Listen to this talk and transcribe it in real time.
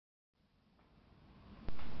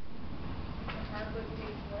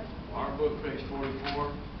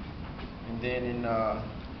44. And then in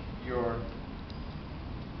your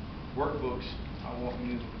workbooks, I want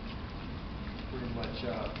you pretty much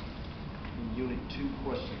in Unit 2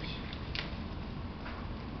 questions.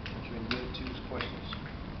 In Unit 2's questions.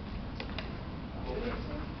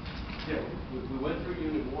 Yeah, we went through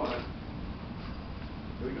Unit 1.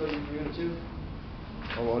 Do we go to Unit 2?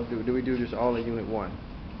 Or do we do this all in Unit 1?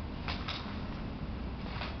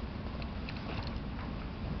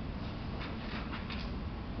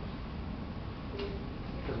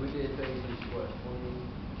 Because we did pages, what, 20?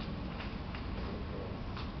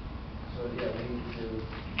 So yeah, we need to do,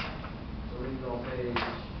 so we need to go on page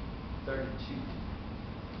 32 in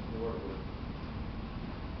the workbook.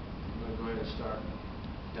 I'm going to go ahead and start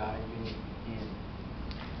diving in.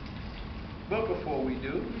 But before we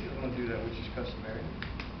do, we're going to do that which is customary.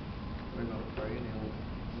 We're going to pray and then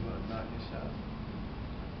we're going to knock this out.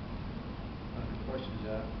 Knock the questions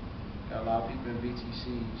out. Got a lot of people in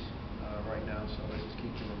BTCs right now, so let's just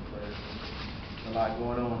keep them in prayer. There's a lot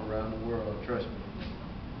going on around the world, trust me.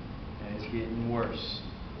 And it's getting worse.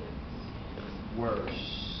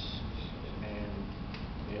 Worse. And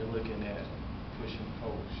they're looking at pushing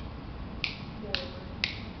posts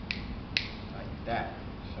like that.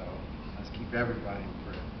 So let's keep everybody in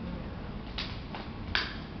prayer.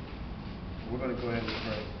 We're going to go ahead and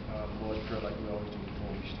pray the Lord's Prayer like we always do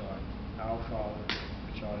before we start. Our Father,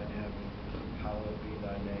 which art in heaven, hallowed be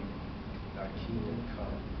thy name. Thy kingdom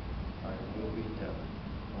come, thy will be done,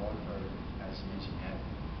 on earth as it is in heaven.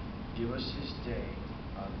 Give us this day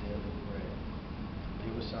our daily bread.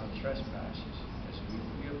 Forgive us our trespasses, as we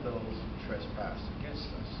forgive those who trespass against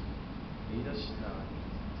us. Lead us not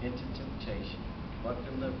into temptation, but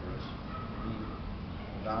deliver us from evil.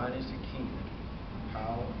 Thine is the kingdom, the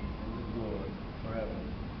power, and the glory forever.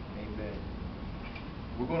 Amen.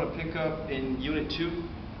 We're going to pick up in Unit 2.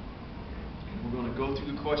 We're going to go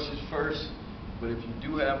through the questions first, but if you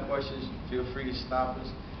do have questions, feel free to stop us.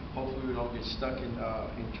 Hopefully we don't get stuck in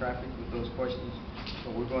traffic with those questions.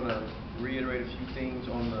 So we're going to reiterate a few things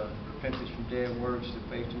on the repentance from dead works, the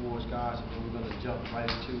faith towards God, and then we're going to jump right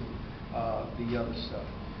into the other stuff.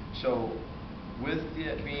 So with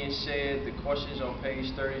that being said, the questions on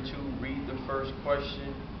page 32, read the first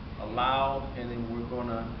question aloud, and then we're going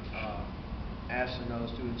to ask another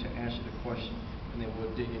student to answer the question, and then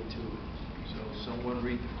we'll dig into it. So someone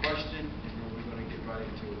read the question, and then we're going to get right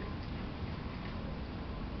into it.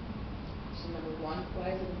 So number 1, why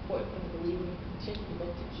is it important for the believer to continue to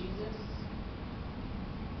look to Jesus?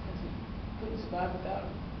 Because we couldn't survive without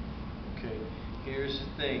him. Okay, here's the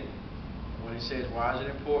thing. When it says, why is it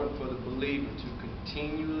important for the believer to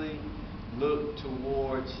continually look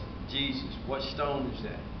towards Jesus? What stone is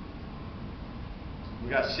that? We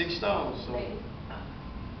got 6 stones. So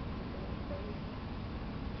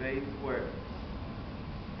faith where?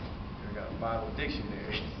 I got a Bible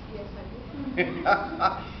dictionary. Yes, I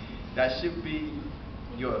do. That should be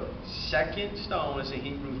your second stone. It's in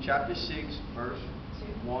Hebrews chapter 6, verse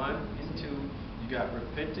 1 and 2. You got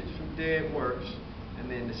repentance from dead works. And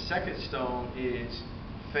then the second stone is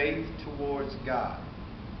faith towards God.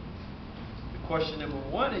 The question number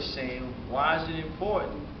 1 is saying, why is it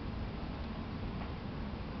important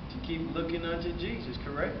to keep looking unto Jesus,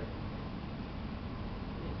 correct?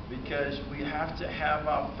 Because we have to have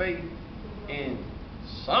our faith in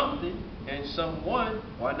something and someone.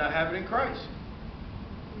 Why not have it in Christ?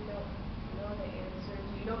 We don't know the answers.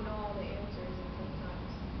 You don't know all the answers, and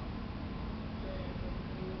sometimes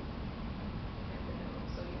you have to know.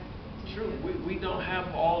 So you have to continue. True. We don't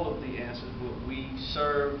have all of the answers, but we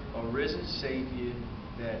serve a risen Savior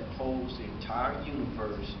that holds the entire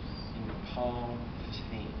universe in the palm of his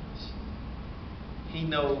hands. He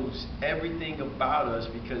knows everything about us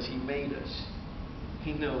because he made us.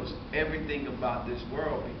 He knows everything about this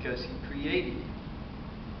world because he created it.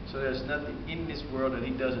 So there's nothing in this world that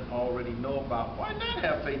he doesn't already know about. Why not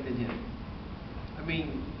have faith in him? I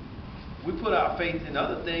mean, we put our faith in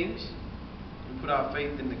other things. We put our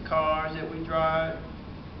faith in the cars that we drive.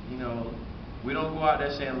 You know, we don't go out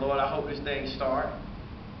there saying, Lord, I hope this thing starts.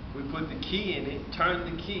 We put the key in it, turn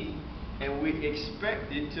the key, and we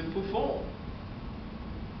expect it to perform.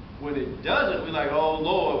 When it doesn't, we're like, oh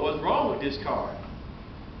Lord, what's wrong with this car?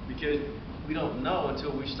 Because we don't know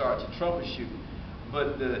until we start to troubleshoot.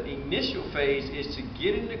 But the initial phase is to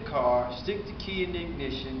get in the car, stick the key in the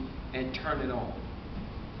ignition, and turn it on.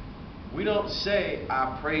 We don't say,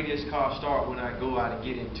 I pray this car start when I go out and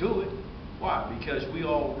get into it. Why? Because we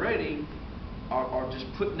already are just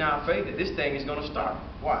putting our faith that this thing is going to start.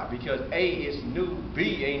 Why? Because A, it's new.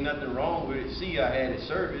 B, ain't nothing wrong with it. C, I had it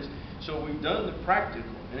serviced. So we've done the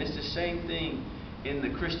practical. And it's the same thing in the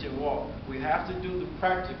Christian walk. We have to do the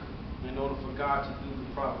practical in order for God to do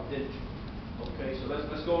the providential. Okay, so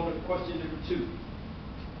let's go on to question number 2.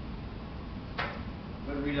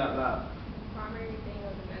 Let me read out loud. The primary thing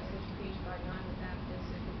of the message preached by John the Baptist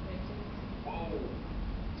is repentance. Whoa.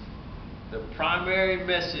 The primary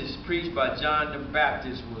message preached by John the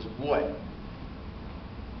Baptist was what?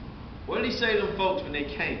 What did he say to them folks when they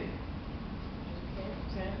came?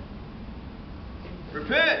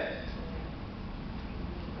 Repent.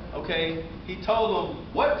 Okay, he told them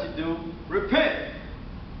what to do. Repent.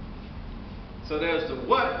 So there's the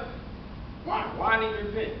what. Why? Why need to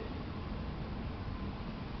repent?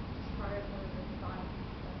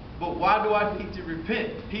 But why do I need to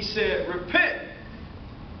repent? He said, repent.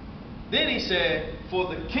 Then he said,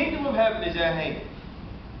 for the kingdom of heaven is at hand.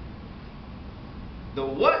 The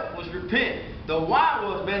what was repent. The why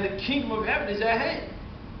was, man, the kingdom of heaven is at hand.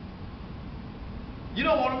 You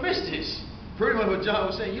don't want to miss this. Pretty much what John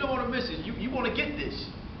was saying. You don't want to miss this. You want to get this.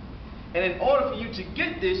 And in order for you to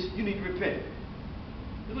get this, you need to repent.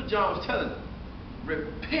 This is what John was telling them.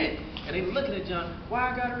 Repent. And they were looking at John,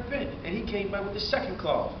 why I got to repent? And he came back with the second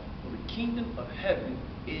clause. For the kingdom of heaven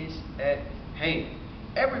is at hand.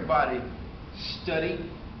 Everybody studied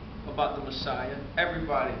about the Messiah.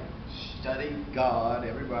 Everybody studied God.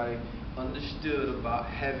 Everybody understood about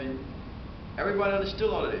heaven. Everybody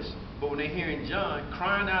understood all of this. But when they're hearing John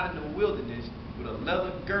crying out in the wilderness with a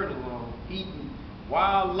leather girdle on, eating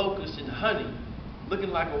wild locusts and honey, looking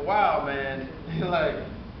like a wild man, like,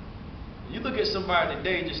 you look at somebody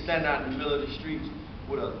today just standing out in the middle of the streets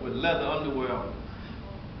with leather underwear on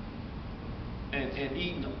and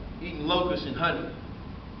eating locusts and honey,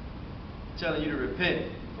 telling you to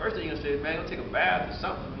repent. First thing you're gonna say is, man, go take a bath or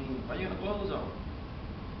something. I mean, why you got clothes on?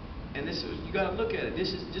 And this is, you gotta look at it.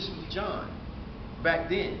 This was John back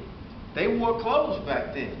then. They wore clothes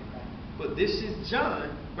back then. But this is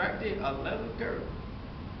John back then, a leather girdle.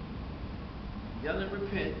 Yelling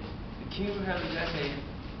repent. The kingdom of heaven is at hand.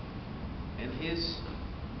 And his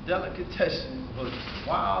delicatessen was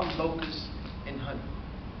wild locusts and honey.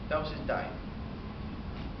 That was his diet.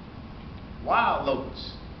 Wild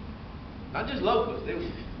locusts. Not just locusts, they were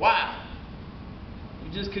wild.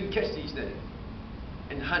 You just couldn't catch these things.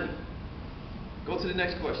 And honey. Go to the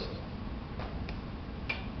next question.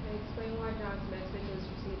 Explain why John's message was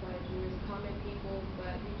received by Jews, common people,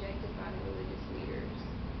 but rejected by the religious leaders.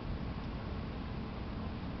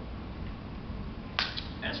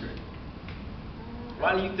 Answer it.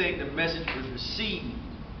 Why do you think the message was received?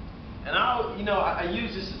 And I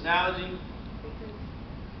use this analogy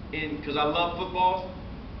because I love football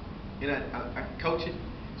and I coach it,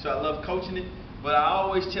 so I love coaching it. But I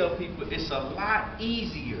always tell people it's a lot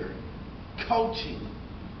easier coaching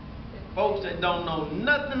folks that don't know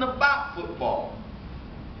nothing about football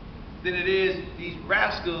than it is these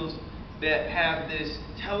rascals that have this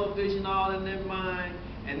television all in their mind,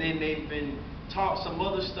 and then they've been taught some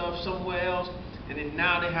other stuff somewhere else, and then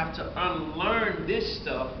now they have to unlearn this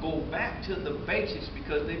stuff, go back to the basics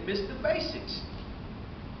because they missed the basics.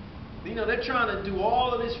 You know, they're trying to do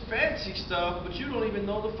all of this fancy stuff, but you don't even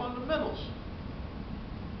know the fundamentals.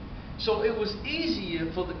 So it was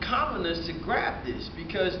easier for the commoners to grab this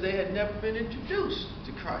because they had never been introduced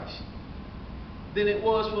to Christ than it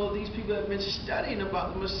was for these people that have been studying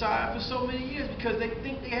about the Messiah for so many years because they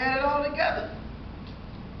think they had it all together.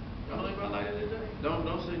 Y'all think about like that today? Don't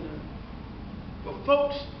say nothing. But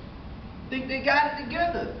folks think they got it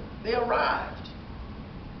together. They arrived.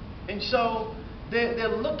 And so they're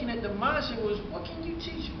looking at the mindset was, what can you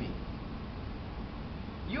teach me?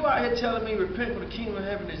 You out here telling me repent for the kingdom of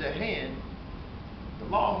heaven is at hand. The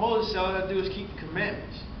law of Moses, all I gotta do is keep the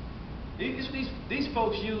commandments. These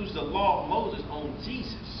folks used the law of Moses on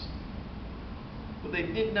Jesus. But they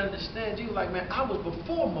didn't understand. You were like, man, I was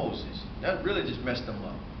before Moses. That really just messed them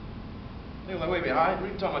up. They were like, wait a minute, all right, what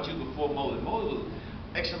are you talking about you before Moses? Moses was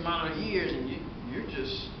X amount of years and you're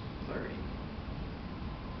just 30.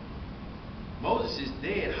 Moses is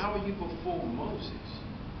dead. How are you before Moses?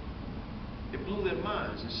 It blew their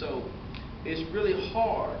minds. And so it's really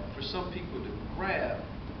hard for some people to grab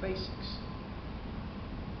the basics.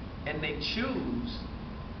 And they choose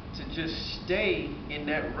to just stay in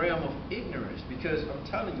that realm of ignorance because I'm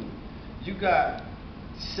telling you, you got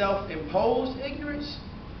self-imposed ignorance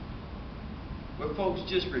where folks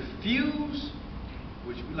just refuse,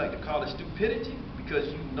 which we like to call it stupidity,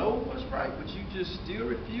 because you know what's right, but you just still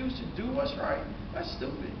refuse to do what's right. That's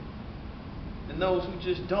stupid. And those who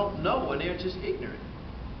just don't know and they're just ignorant.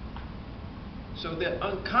 So they're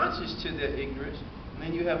unconscious to their ignorance. And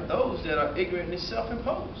then you have those that are ignorant and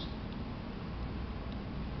self-imposed.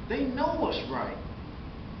 They know what's right.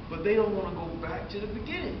 but they don't want to go back to the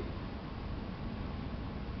beginning.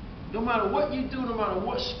 No matter what you do, no matter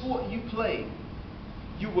what sport you play,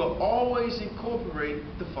 you will always incorporate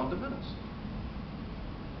the fundamentals.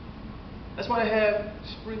 That's why they have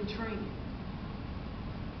spring training.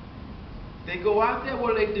 They go out there,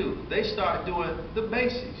 what do? They start doing the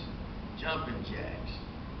basics. Jumping jacks,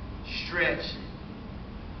 stretching,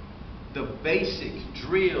 the basics,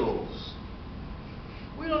 drills.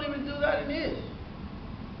 We don't even do that in here.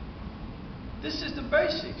 This is the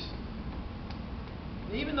basics.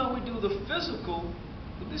 And even though we do the physical,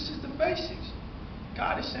 but this is the basics.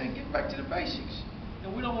 God is saying, get back to the basics.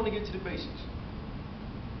 And we don't want to get to the basics.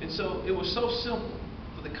 And so it was so simple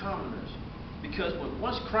for the commoners. Because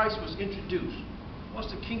once Christ was introduced,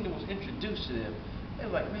 once the kingdom was introduced to them, they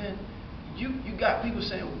were like, man, you got people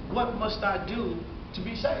saying, what must I do to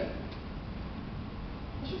be saved?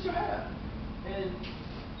 That's what you have. And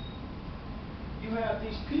you have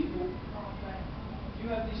these people,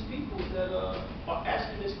 that are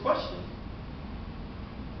asking this question,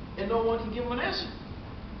 and no one can give them an answer.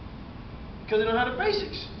 Because they don't have the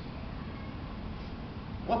basics.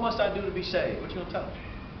 What must I do to be saved? What you gonna tell them?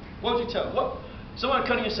 What would you tell them? What? Somebody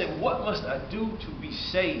come to you and say, what must I do to be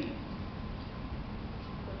saved?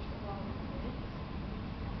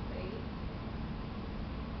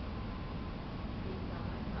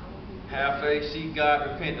 Have faith, seek God,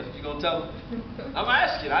 repent. That's what you're going to tell them? I'm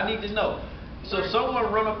asking. I need to know. So if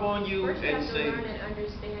someone run up on you and say... First you have to learn and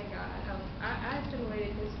understand God. I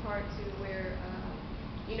assimilated this part to where,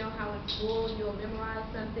 you know how in school you'll memorize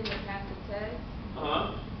something and pass a test?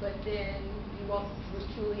 But then you won't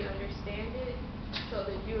truly understand it. So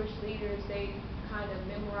the Jewish leaders, they kind of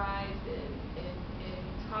memorized and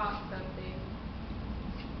taught something,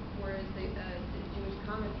 whereas the Jewish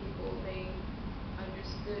common people, they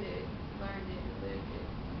understood it, learned it, and lived it.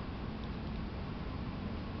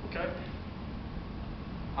 Okay.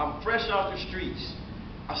 I'm fresh off the streets.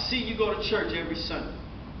 I see you go to church every Sunday.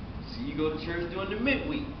 I see you go to church during the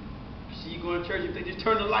midweek. I see you go to church if they just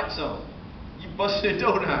turn the lights on. You busting the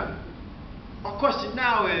door down. My question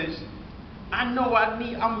now is, I know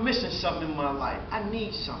I'm missing something in my life. I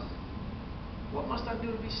need something. What must I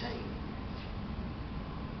do to be saved?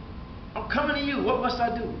 I'm coming to you. What must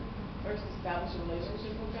I do? First, establish a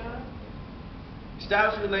relationship with God.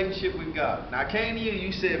 Establish a relationship with God. Now I came to you,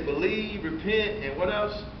 you said believe, repent, and what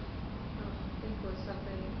else? I think it was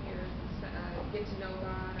something here, get to know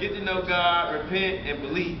God. Get to know God, repent, and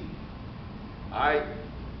believe. Alright?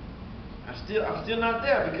 I'm still not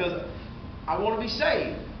there because I want to be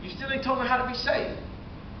saved. You still ain't told me how to be saved.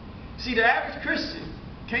 See, the average Christian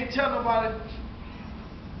can't tell nobody,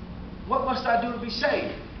 what must I do to be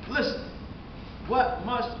saved? Listen, what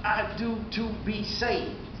must I do to be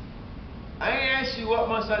saved? I ain't asked you what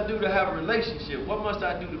must I do to have a relationship. What must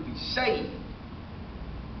I do to be saved?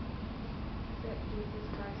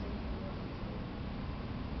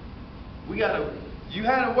 We gotta, you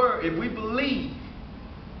had a word, if we believe,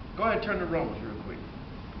 go ahead and turn to Romans real quick.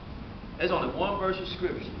 There's only one verse of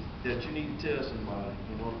scripture that you need to tell somebody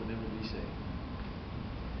in order for them to be saved.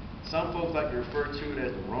 Some folks like to refer to it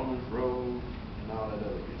as the Romans road and all that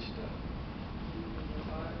other good stuff.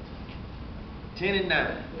 10 and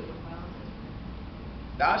 9.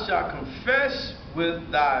 Thou shalt confess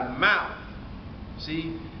with thy mouth.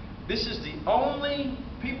 See, this is the only,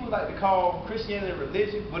 people like to call Christianity a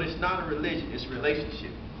religion, but it's not a religion, it's a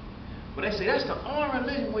relationship. But they say that's the only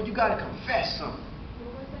religion where you got to confess something.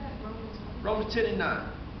 What was that? Romans 10 and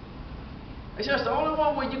 9. They say that's the only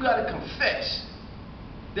one where you got to confess.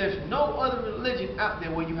 There's no other religion out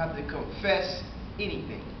there where you have to confess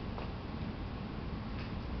anything.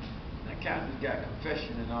 Now Catholics got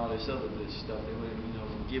confession and all this other good stuff. They would,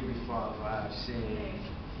 forgive me, Father, for I have sinned,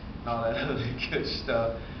 and all that other good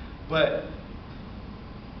stuff. But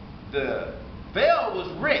the veil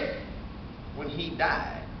was rent when he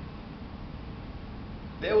died.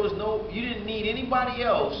 There was no, you didn't need anybody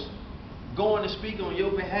else going to speak on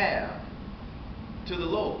your behalf to the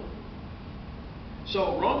Lord.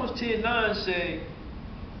 So Romans 10:9 say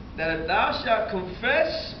that if thou shalt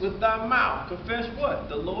confess with thy mouth, confess what?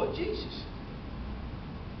 The Lord Jesus.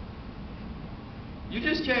 You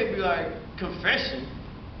just can't be like confession.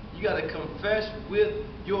 You got to confess with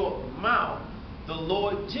your mouth the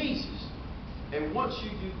Lord Jesus. And once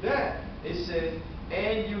you do that, it says,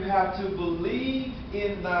 and you have to believe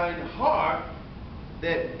in thine heart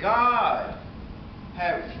that God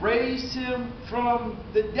hath raised him from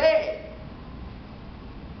the dead.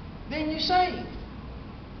 Then you're saved.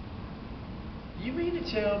 You mean to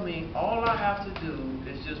tell me all I have to do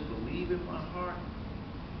is just believe in my heart?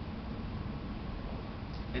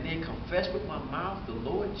 and then confess with my mouth the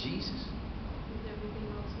Lord Jesus, Everything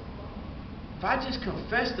else will follow. if I just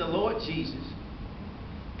confess the Lord Jesus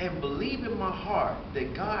and believe in my heart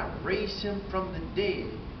that God raised him from the dead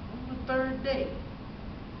on the third day,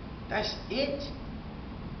 that's it.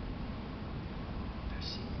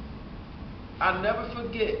 That's it. I'll never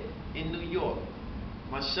forget in New York,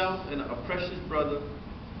 myself and a precious brother,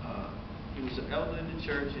 he was an elder in the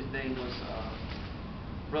church. His name was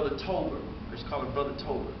Brother Tober. Let's call him Brother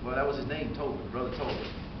Tober. Well, that was his name, Tober, Brother Tober.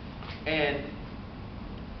 And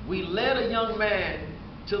we led a young man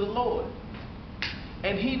to the Lord.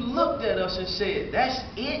 And he looked at us and said, "That's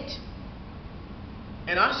it?"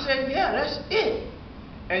 And I said, "Yeah, that's it."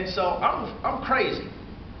 And so I'm crazy.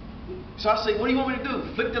 So I said, "What do you want me to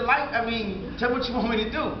do? Flick the light? I mean, tell me what you want me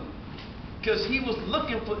to do." Because he was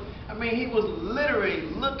looking for, he was literally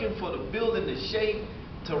looking for the building to shake,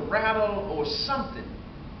 to rattle, or something.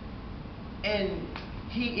 And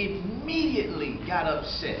he immediately got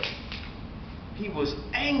upset. He was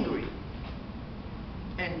angry.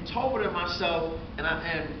 And Tober and myself, and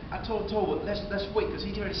I told Tober, let's wait, because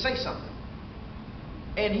he's ready to say something.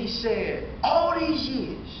 And he said, all these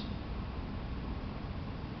years,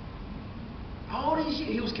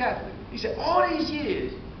 he was Catholic. He said, all these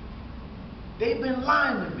years, they've been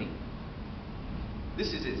lying to me.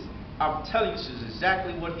 This is it. I'm telling you, this is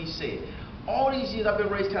exactly what he said. All these years I've been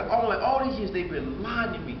raised Catholic. All these years they've been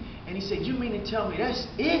lying to me. And he said, "You mean to tell me that's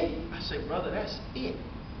it?" I said, "Brother, that's it.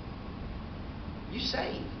 You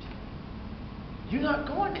saved. You're not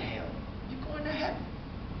going to hell. You're going to heaven."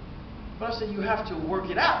 But I said, "You have to work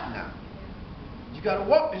it out now. You got to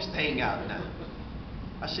walk this thing out now."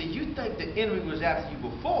 I said, "You think the enemy was after you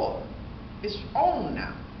before. It's on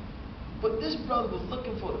now." But this brother was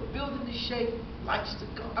looking for the building to shake, lights to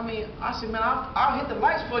go. I said, "Man, I'll hit the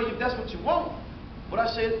lights for you if that's what you want." But I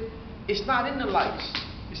said, it's not in the lights.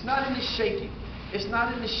 It's not in the shaking. It's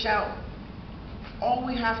not in the shouting. All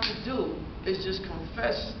we have to do is just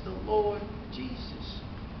confess the Lord Jesus.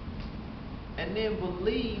 And then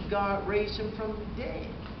believe God raised him from the dead.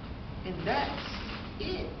 And that's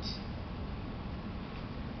it.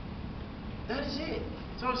 That is it.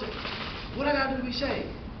 So I said, what I got to do to be saved?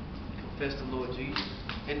 Confess the Lord Jesus,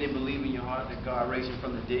 and then believe in your heart that God raised him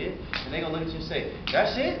from the dead. And they're going to look at you and say,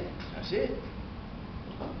 that's it? That's it.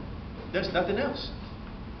 There's nothing else.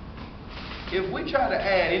 If we try to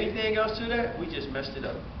add anything else to that, we just messed it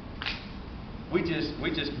up. We just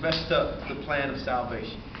messed up the plan of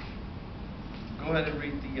salvation. Go ahead and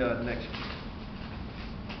read the next one.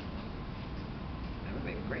 And we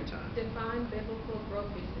make a great time. Define biblical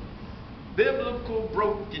brokenness. Biblical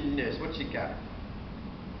brokenness. What you got?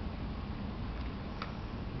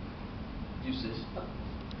 You sis.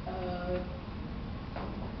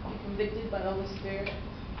 Be convicted by the Holy Spirit.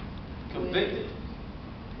 Convicted?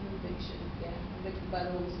 Conviction, yeah. Convicted by the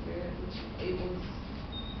Holy Spirit, which enables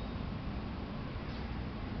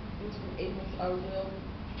our will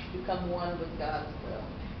to become one with God's will.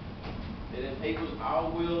 It enables our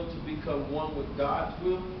will to become one with God's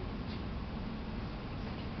will.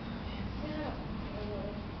 Yeah.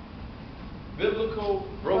 Biblical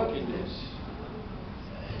brokenness.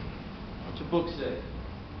 What's the book say?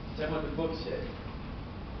 Tell me what the book said.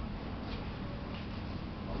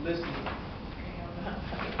 I'm listening.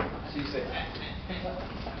 She said,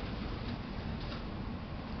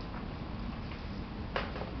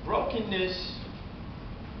 brokenness,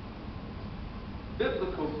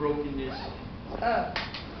 biblical brokenness.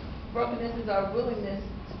 Brokenness is our willingness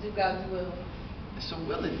to do God's will. It's a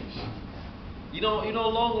willingness. You no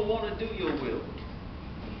longer want to do your will,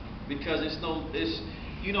 because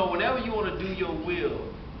whenever you want to do your will,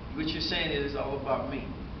 what you're saying is it's all about me.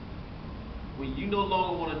 When you no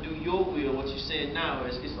longer want to do your will, what you're saying now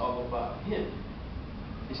is it's all about him.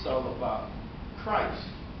 It's all about Christ.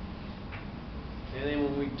 And then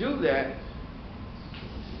when we do that,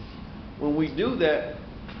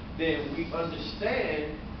 then we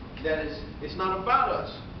understand that it's not about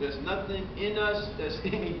us. There's nothing in us that's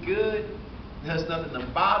any good. There's nothing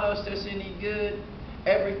about us that's any good.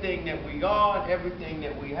 Everything that we are, everything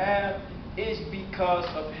that we have is because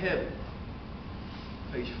of him.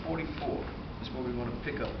 Page 44 is where we're going to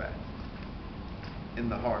pick up at in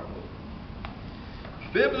the Heart Book.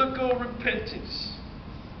 Biblical repentance.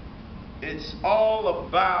 It's all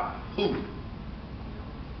about who?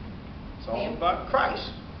 It's all about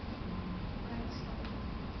Christ.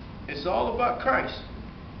 It's all about Christ.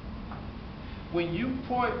 When you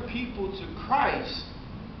point people to Christ,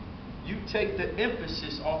 you take the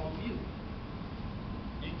emphasis off of you.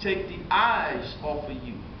 You take the eyes off of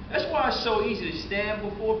you. That's why it's so easy to stand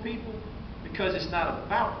before people, because it's not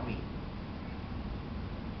about me.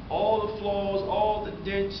 all the flaws, all the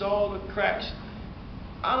dents, all the cracks.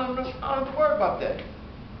 I don't have to worry about that,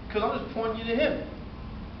 because I'm just pointing you to Him.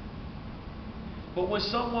 But when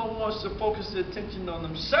someone wants to focus their attention on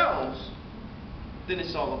themselves, then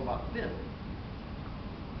it's all about them.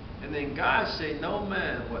 And then God say, no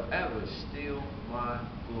man will ever steal my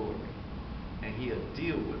glory. And He'll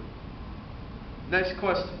deal with it. Next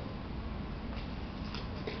question.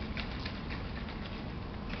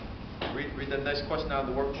 Read the next question out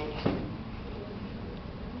of the workbook.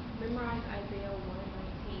 Memorize Isaiah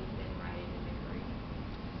 1:19 and write it in the grade.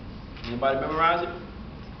 Anybody memorize it?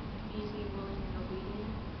 Easy, willing, and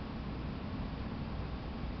obedient.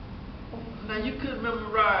 Now you couldn't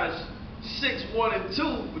memorize 6:1 and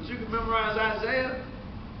 2, but you can memorize Isaiah.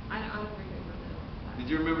 I don't remember that. Did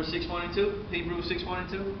you remember 6:1 and 2? Hebrews 6:1 and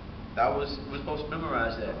 2? We're supposed to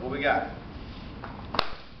memorize that. What we got?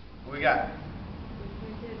 What we got?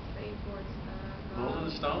 Repented, faith towards Those are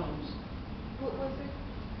the stones. What was it?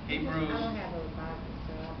 Hebrews. I don't have a Bible,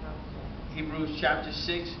 so I apologize. Hebrews chapter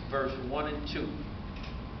 6, verse 1 and 2.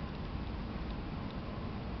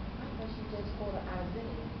 I thought she just quoted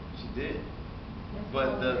Isaiah. She did. That's But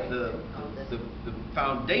all right. the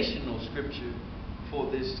foundational scripture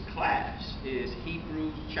for this class is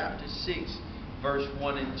Hebrews chapter 6, verse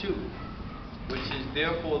 1 and 2, which is,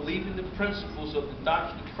 therefore, leaving the principles of the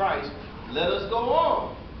doctrine of Christ, let us go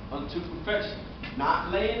on unto perfection,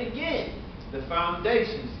 not laying again the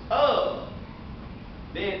foundations of.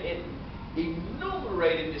 Then it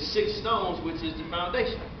enumerated the 6 stones, which is the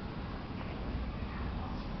foundation.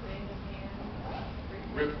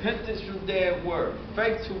 Repentance from dead work,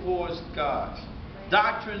 faith towards God,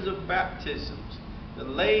 doctrines of baptisms, the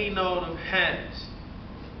laying on of hands.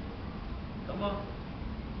 Come on.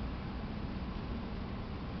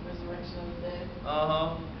 Resurrection of the dead.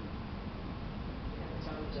 Uh-huh. And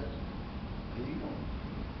eternal judgment. There you go.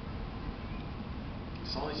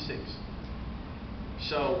 It's only 6.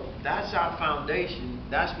 So that's our foundation.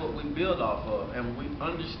 That's what we build off of. And we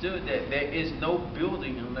understood that there is no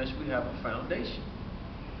building unless we have a foundation.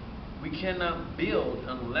 We cannot build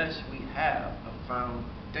unless we have a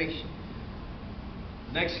foundation.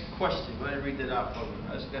 Next question. Go ahead and read that out for me.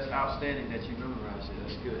 That's outstanding that you memorized it.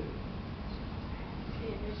 That's good. The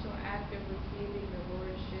initial act of receiving the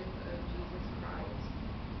Lordship of Jesus Christ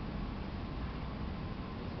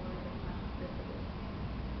is one of the 5 pivotal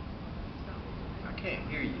stones. I can't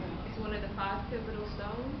hear you. It's one of the 5 pivotal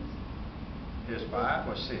stones. There's 5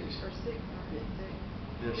 or 6? Or 6.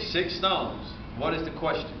 There's 6 stones. What is the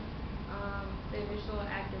question? The initial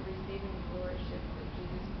act of receiving the Lordship of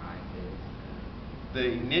Jesus Christ is. The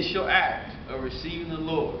initial act of receiving the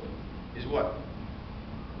Lord is what?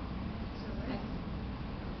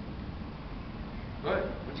 Go ahead.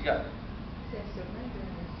 What you got? Says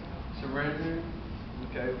surrendering yourself. Surrender.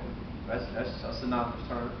 Okay. That's a synonymous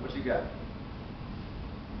term. What you got?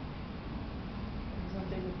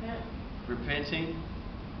 Something repent. Repenting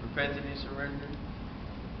and surrendering.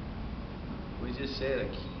 We just said a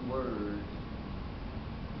key word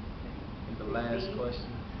in the last question.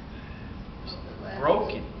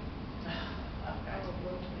 Broken.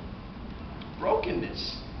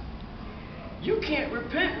 Brokenness. You can't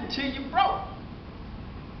repent until you're broke.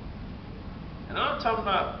 And I'm talking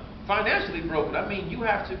about financially broken. I mean, you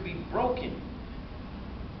have to be broken.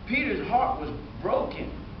 Peter's heart was broken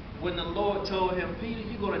when the Lord told him, Peter,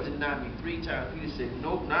 you're going to deny me 3 times. Peter said,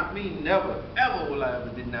 nope, not me, never, ever will I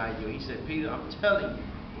ever deny you. He said, Peter, I'm telling you,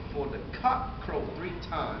 before the cock crow 3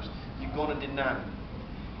 times, you're going to deny me.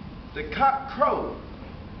 The cock crowed.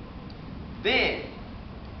 Then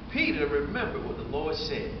Peter remembered what the Lord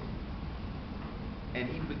said, and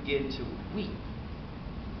he began to weep.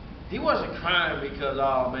 He wasn't crying because,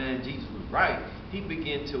 oh man, Jesus was right. He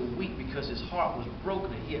began to weep because his heart was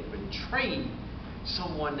broken and he had betrayed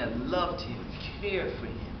someone that loved him, cared for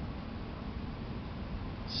him,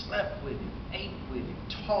 slept with him, ate with him,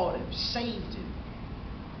 taught him, saved him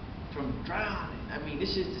from drowning. I mean,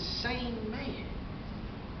 this is the same man,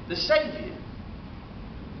 the Savior.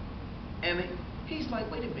 And he's like,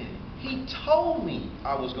 wait a minute. He told me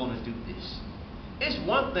I was going to do this. It's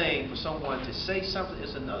one thing for someone to say something.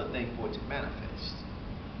 It's another thing for it to manifest.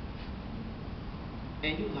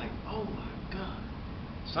 And you're like, oh my God.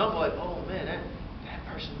 Some are like, oh man, that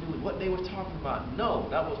person knew what they were talking about. No,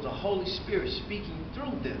 that was the Holy Spirit speaking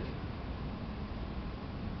through them.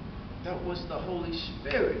 That was the Holy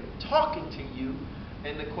Spirit talking to you.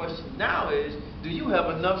 And the question now is, do you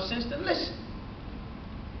have enough sense to listen?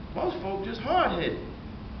 Most folk just hard-headed.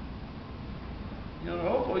 You know, the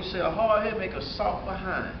old folks say a hard head make a soft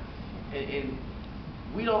behind. And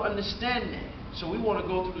we don't understand that. So we want to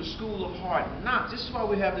go through the school of hard knocks. This is why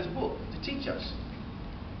we have this book, to teach us.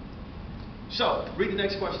 So, read the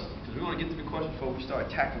next question, because we want to get through the question before we start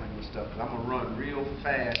tackling this stuff, because I'm going to run real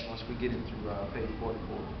fast once we get into page 44.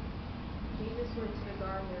 Jesus went to the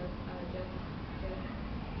Garden of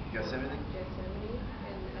Gethsemane? Gethsemane,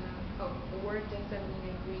 and the word Gethsemane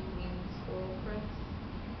in Greek means oil press.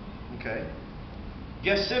 Okay.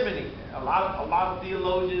 Gethsemane. A lot of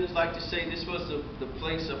theologians like to say this was the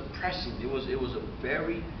place of pressing. It was a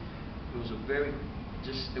very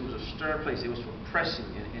stern place. It was for pressing,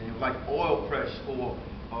 and it was like oil press, or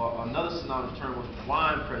another synonymous term was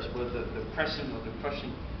wine press, but the pressing or the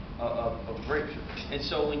crushing of grapes. And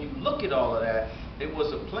so when you look at all of that, it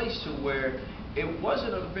was a place to where it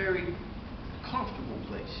wasn't a very comfortable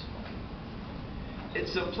place.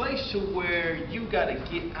 It's a place to where you got to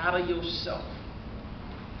get out of yourself.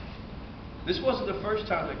 This wasn't the first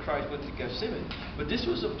time that Christ went to Gethsemane, but this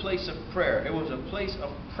was a place of prayer. It was a place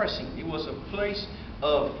of pressing. It was a place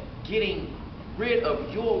of getting rid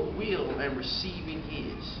of your will and receiving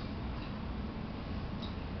His.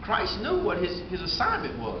 Christ knew what his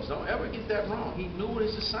assignment was. Don't ever get that wrong. He knew what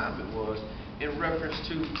His assignment was in reference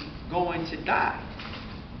to going to die.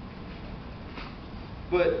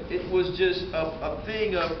 But it was just a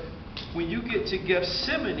thing of, when you get to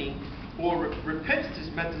Gethsemane, or repentance is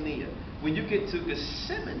metanoia. When you get to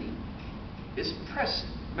Gethsemane, it's pressing.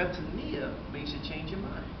 Metanoia means to change your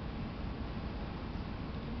mind.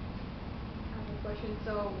 I have a question.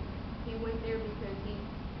 So he went there because he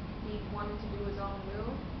wanted to do his own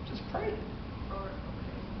will? Just pray. Or, okay.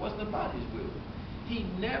 It wasn't about his will. He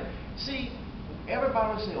never, see,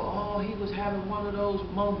 everybody would say, oh, he was having one of those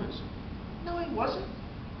moments. No, he wasn't.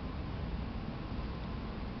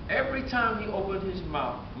 Every time he opened his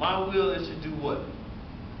mouth, my will is to do what?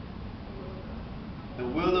 The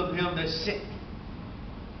will of Him that sent me.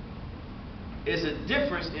 There's a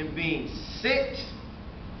difference in being sent,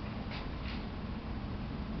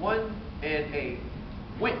 one, and a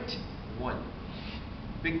went one.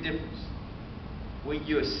 Big difference. When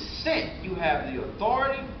you're sent, you have the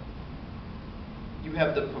authority, you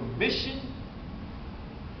have the permission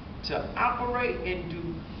to operate and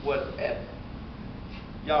do whatever.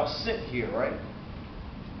 Y'all sent here, right?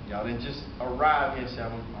 Y'all didn't just arrive here and say,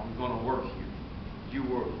 I'm going to work here. You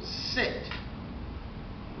were sent,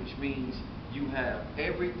 which means you have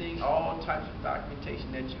everything, all types of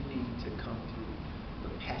documentation that you need to come through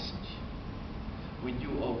the passage. When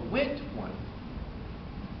you are with one,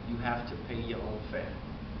 you have to pay your own fare.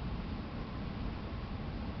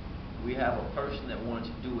 We have a person that wants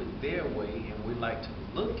to do it their way, and we like to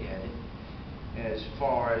look at it as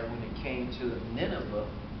far as when it came to Nineveh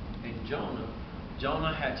and Jonah.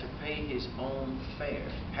 Jonah had to pay his own fare.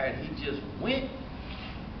 Had he just went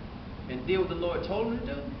and did what the Lord told him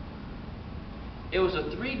to do, it was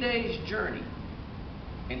a 3 days journey,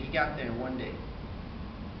 and he got there in 1 day.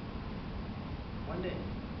 1 day.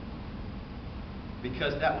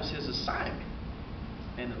 Because that was his assignment.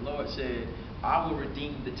 And the Lord said, I will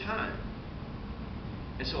redeem the time.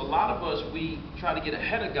 And so a lot of us, we try to get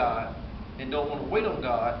ahead of God and don't want to wait on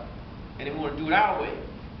God, and then we want to do it our way.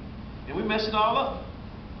 And we mess it all up.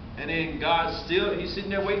 And then God still, He's sitting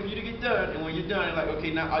there waiting for you to get done. And when you're done, you're like,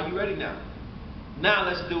 okay, now are you ready now? Now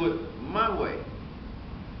let's do it my way.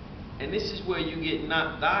 And this is where you get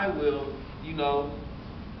not thy will,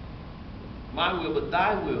 my will, but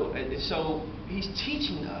thy will. And so He's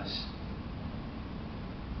teaching us.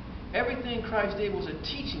 Everything Christ did was a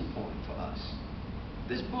teaching point for us.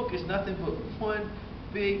 This book is nothing but one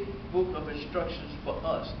big book of instructions for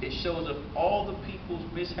us. It shows us all the people's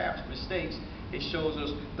mishaps, mistakes. It shows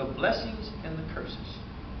us the blessings and the curses.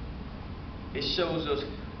 It shows us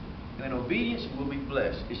in obedience we'll be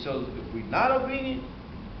blessed. It shows us if we're not obedient,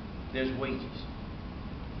 there's wages.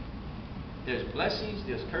 There's blessings,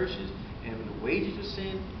 there's curses, and the wages of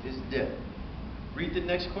sin is death. Read the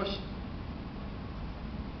next question.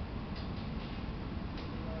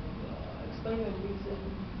 Explain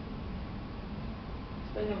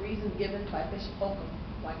the reason given by Bishop Holcomb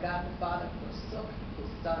why God the Father forsook His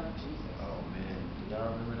Son Jesus. Oh man, do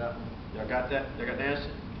y'all remember that one? Y'all got that? Y'all got the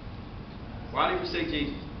answer? Why did He forsake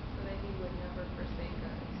Jesus? So that He would never forsake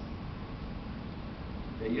us.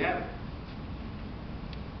 There you have it.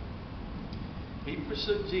 He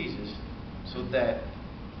forsook Jesus so that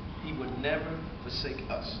He would never forsake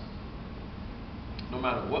us. No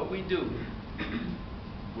matter what we do,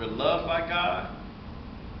 we're loved by God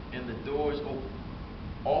and the door is open.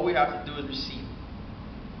 All we have to do is receive it.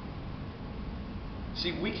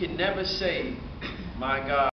 See, we can never say, my God